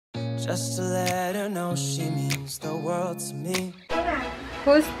just to let her know she means the world to me.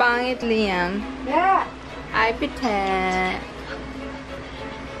 Who's pangit, Liam? Yeah. I pretend.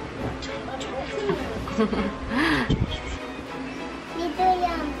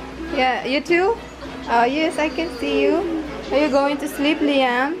 Yeah, you too? Oh, yes, I can see you. Are you going to sleep,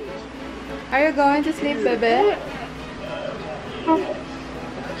 Liam? Are you going to sleep, baby?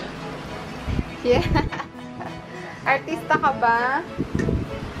 Yeah. Artista ka ba?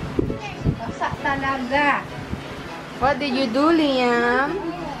 Basa talaga. What did you do, Liam?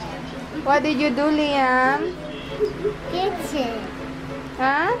 What did you do, Liam? Kitchen.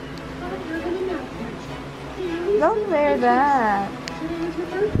 Huh? Don't wear that.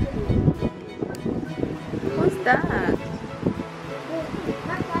 Who's that?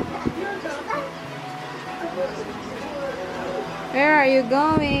 Where are you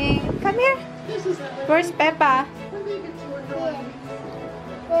going? Come here. Where's Peppa?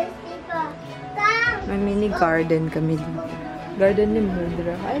 May mini garden kami dito. Garden ni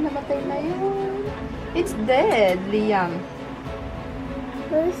Mudra. Ay, namatay na yun. It's dead, Liam.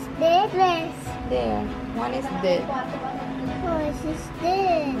 Who's dead? There. One is dead. Oh, she's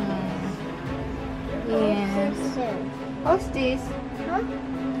dead. Yes. What's this? Huh?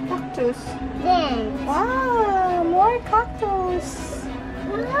 Cactus. Dead. Wow, more cactus.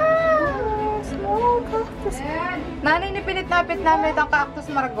 Wow. Small cactus. Nanay, nipinit-napit namin itong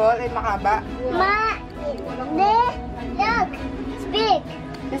cactus margol. Ay, makaba. Look. It's big.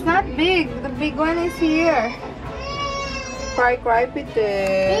 It's not big. The big one is here. Cry, pite.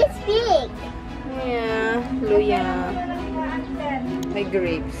 It's big. Yeah, Luya. May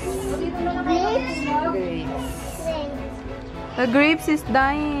grapes. Grapes? Grapes. The grapes is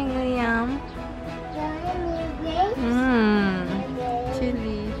dying, Liam. Grapes?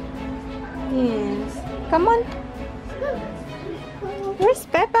 Chili. Yes. Come on. Where's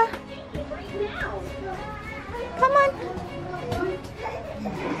Peppa? Come on.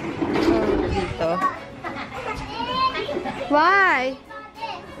 Oh, dito. Why?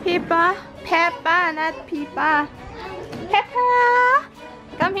 Peppa? Peppa, not Peppa. Peppa!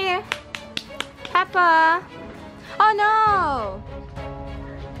 Come here. Peppa! Oh no!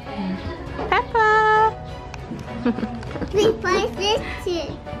 Peppa! Peppa is this.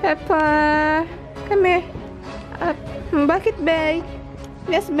 Peppa! Come here. Bakit, Bay?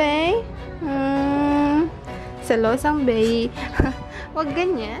 Yes, Bay? Selosang Bay. Wag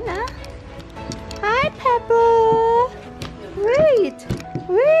ganyan, ha? Hi, Peppa! Wait!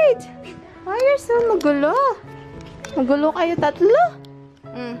 Wait! Why you're so magulo? Magulo kayo tatlo?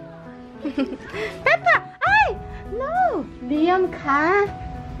 Peppa! Ay! No! Liam ka?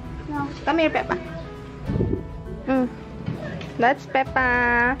 No. Come here, Peppa. That's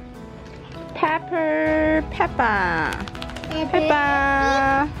Peppa. Pepper. Peppa. Peppa.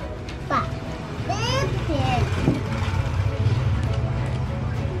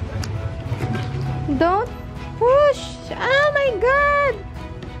 Don't push! Oh my God!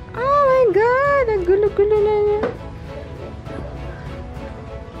 Oh my God! Ang gulo-gulo na niya.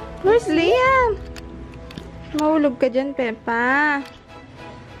 Where's Liam? Mahulog ka dyan, Peppa.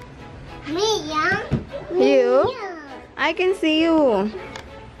 Liam? You? I can see you.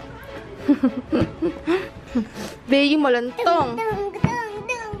 Baby malantong.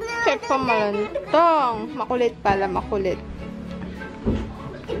 Peppa malantong. Makulit pala, makulit.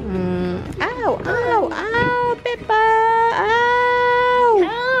 Ow! Ow! Ow! Peppa! Ow!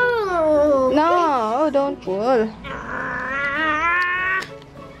 No! Don't pull.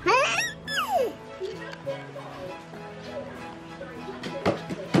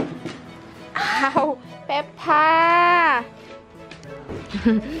 Ow! Peppa!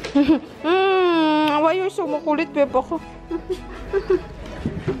 Why you're so makulit, Peppa ko?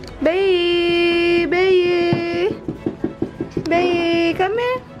 Bayi! Bayi! Bayi! Come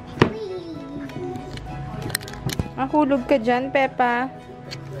here! Mahulog ka dyan, Peppa.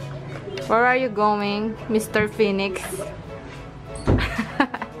 Where are you going, Mr. Phoenix?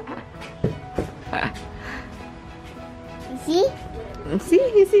 See?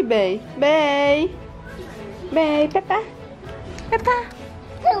 See, Bay. Bay. Bay, Peppa. Peppa.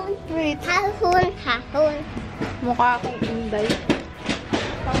 Wait. Hahon. Mukha akong inday.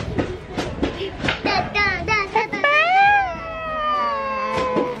 Peppa!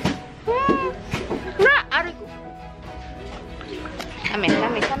 Na! Ari ko. Come here.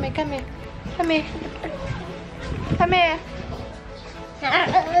 Come here.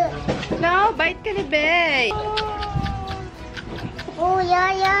 No, bite ka ni Bay. Oh,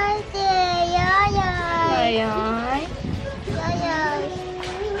 yayay. Ayay.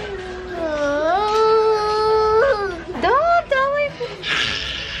 Oh. Don't away.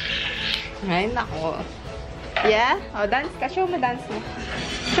 Ay, nako. Yeah? Oh, dance ka. Show mo dance mo.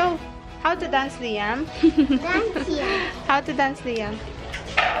 Show. How to dance, Liam? Dance here. How to dance, Liam?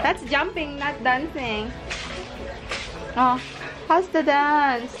 That's jumping, not dancing. Oh, how's the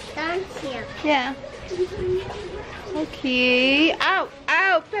dance? Dance here. Yeah. Okay. Ow!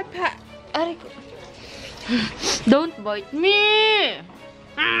 Ow! Peppa! Aray ko. Don't bite me!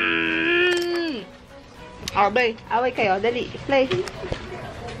 Okay. Away kayo. Dali. Play.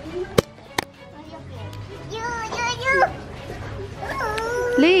 You.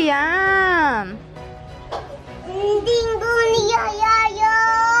 Liam! Dingo ya yo.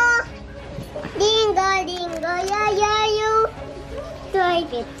 Dingo ya yo. Try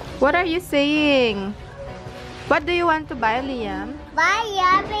it. What are you saying? What do you want to buy, Liam? Bye,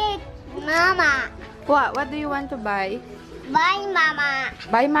 rabbit. Mama. What? What do you want to buy? Bye, mama.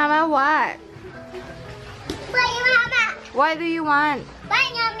 Buy Mama what? Bye, mama. What do you want? Bye,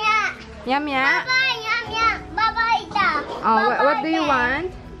 yum yum. Yum ya? Bye, yum yum. Bye, bye, da. Oh, what do you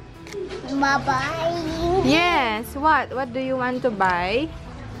want? Bye, bye. Yes. What? What do you want to buy?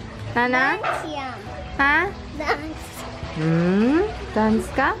 Nana? Dance, yum. Huh? Dance. Dance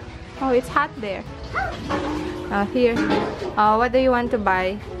ka? Oh, it's hot there. Oh, here. Oh, what do you want to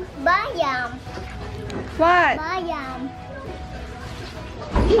buy? Bye, yum. What? Bye, yum.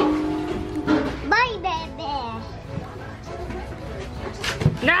 Bye, baby.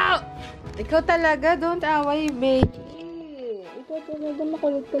 No! Ikaw talaga, don't away, baby. Ikaw talaga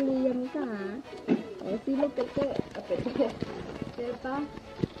makulit ka, Liam ka, ha? Oh, sino Pepe? Pepe. Pepa?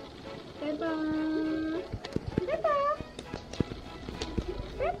 Pepa? Pepa?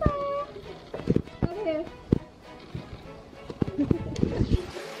 Pepa? Come here.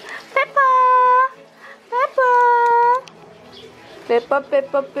 Peppa! Peppa! Peppa,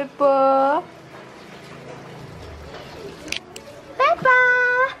 Peppa, Peppa! Peppa!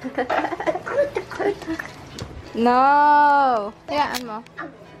 No! Hayaan mo.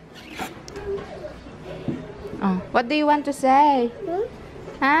 Oh, what do you want to say?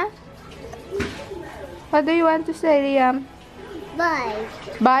 Huh? What do you want to say, Liam? Bye.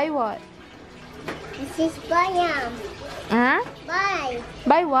 Buy what? This is bye, yum. Huh? Bye.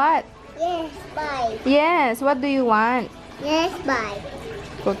 Buy what? Yes, bye. Yes, what do you want? Yes, bye.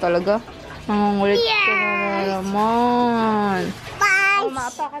 Ikaw talaga. Nangungulit ka na naman. Bye. Oh,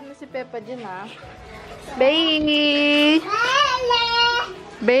 maapakan mo si Peppa dyan, ha? Bailey!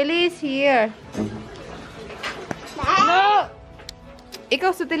 Bailey is here. No!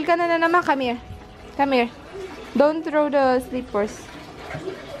 Ikaw, sutil ka na naman. Come here. Come here. Don't throw the slippers.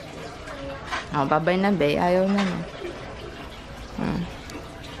 Oh, babay na, Bay. Ayaw na.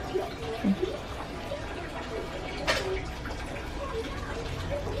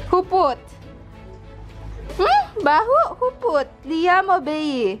 Who put? Baho? Who put? Liam o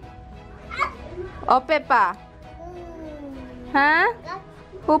Bay? O Peppa? Huh?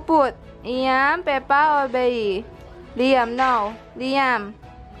 Who put? Liam, Peppa o Bay? Liam, no. Liam.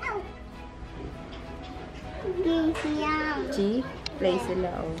 Yes, yum. See? Play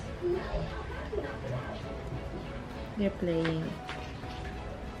sila, oh. They're playing.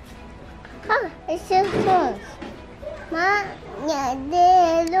 Oh, it's so close. Ma, yeah,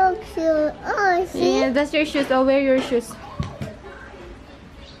 they look so. Oh, see? Yeah, that's your shoes. I'll wear your shoes.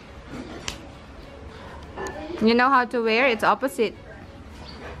 You know how to wear? It's opposite.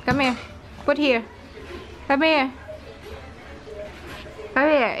 Come here. Put here. Come here. Come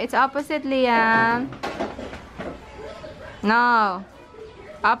here. It's opposite, Liam. No.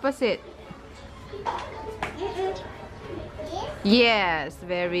 Opposite. Yes.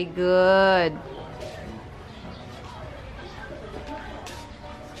 Very good.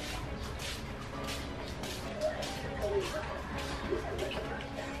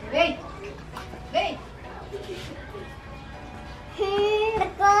 Wait. Wait.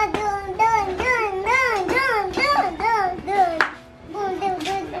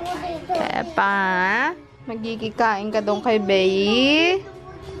 Peppa, magkikikain ka doon kay Bay.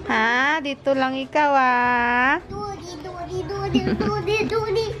 Ha? Dito lang ikaw, ah.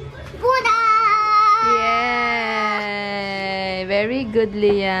 Yay! Very good,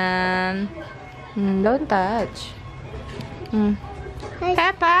 Liam. Don't touch.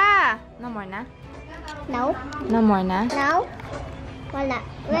 Peppa! No more na? No. No more na? No. Wala.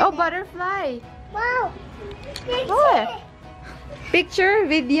 Oh, butterfly! Wow. What? Picture?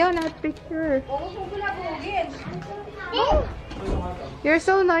 Video, not picture. You're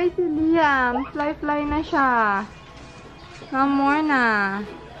so noisy, Liam. Fly na siya. No more na.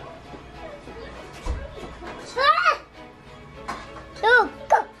 Look.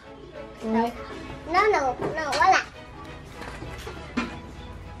 No, wala.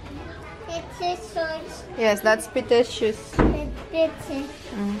 Peter's shoes. Yes, that's Peter's shoes. Peter.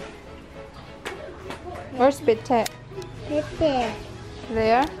 Where's Peter? Peter.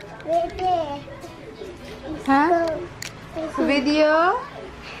 There? Peter. Huh? Video?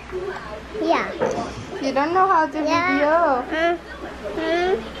 Yeah. You don't know how to video.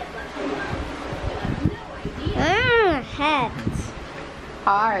 Hat.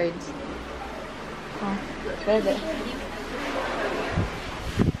 Hard. Oh, baby.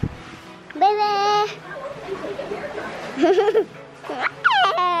 Baby.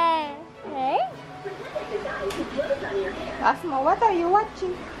 Asma, what are you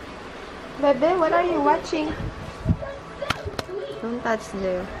watching? Bebe, what are you watching? Don't touch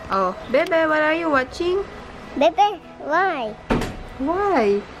there. Oh, Bebe, what are you watching? Baby, why?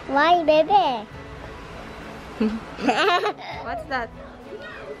 Why? Why, baby? What's that?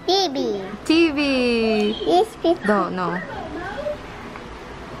 Baby. TV. This Peter. Don't know.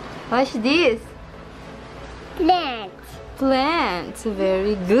 What's this? Plant. Plants.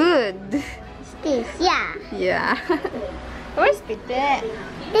 Very good. What's this? Yeah. Yeah. Where's Peter?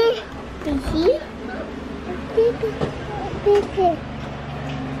 This. See? Peter. Peter.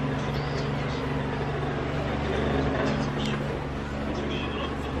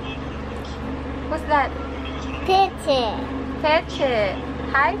 What's that? Peter. Peter.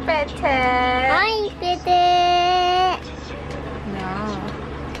 Hi, Peter. Hi, Peter. No.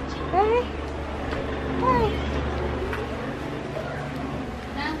 Hi. Hi.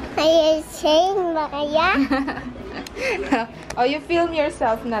 Are you saying ba kaya? Oh, you film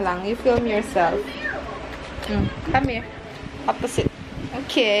yourself na lang. You film yourself. Come here. Opposite.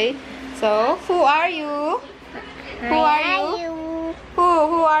 Okay. So, who are you? Who are you?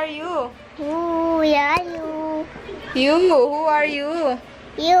 Who are you? Who are you? You. Who are you?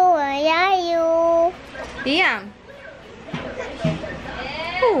 You are you? Liam.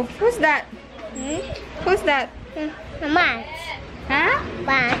 Who's that? Who's that? Mat. Huh?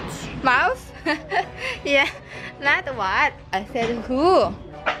 Mat. Mouse? Yeah. Not what? I said who.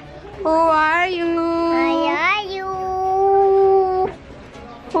 Who are you? Are you?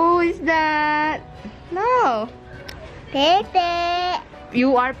 Who is that? No. Pepe.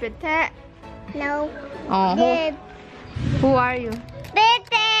 You are Pepe. No. Oh, who are you?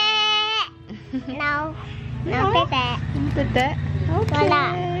 Pepe. No. No Pepe. Pepe. Okay.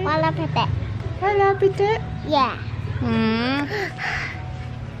 Wala Pepe. Wala Pepe. Yeah.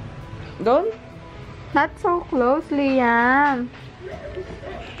 Don't. Not so close, Liam.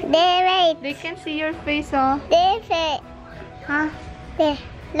 There, wait. They can see your face, oh. There. Huh? There.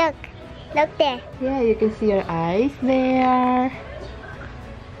 Look. Look there. Yeah, you can see your eyes there.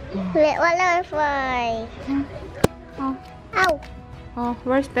 Wala fly. Oh. Ow. Oh,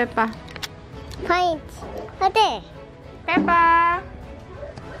 where's Peppa? Point. Right there. Peppa!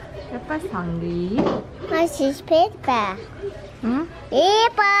 Peppa's hungry. This is Peppa. Hmm?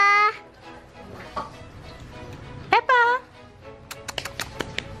 Peppa. Peppa!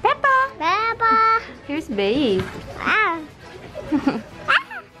 Peppa! Peppa. Here's Babe. Ah.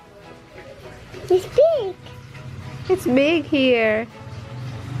 It's big. It's big here.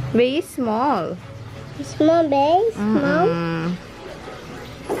 Babe is small. Small base. Small.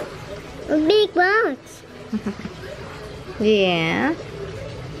 Big mouth. Yeah.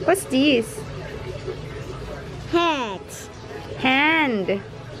 What's this? Head. Hand.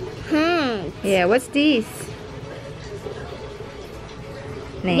 Hand. Yeah, what's this?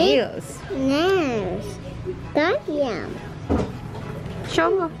 Nails. Nails. Goddamn.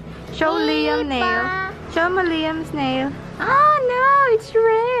 Show Liam nail. Peppa. Show me Liam's nail. Oh no, it's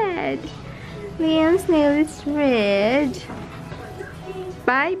red. Liam's nail is red.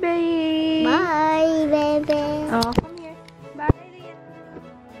 Bye, babe. Bye, baby. Oh, come here. Bye, Liam.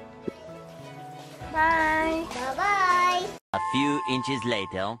 Bye. Bye-bye. A few inches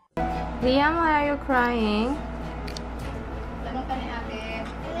later. Liam, why are you crying? Tanong ka ni ate.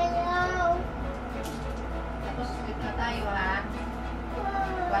 Hello. Tapos sleep na tayo ha.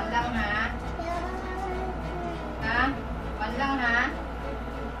 One lang ha. Ha? One lang ha.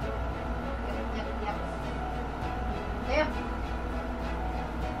 Yap. Tayo.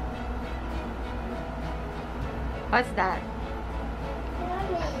 What's that?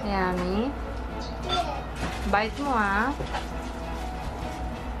 Yummy. Bite mo ah.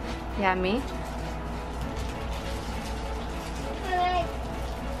 Yummy.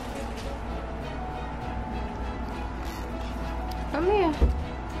 Come here.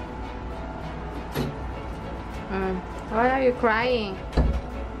 Why are you crying?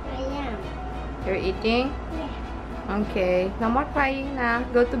 I am. You're eating? Yeah. Okay. No more crying na.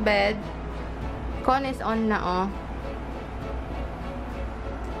 Go to bed. Con is on na oh.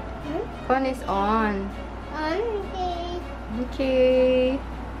 Hmm? Phone is on. Okay. Okay.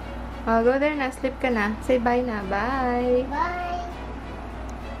 Oh, go there na. Sleep ka na. Say bye na. Bye. Bye.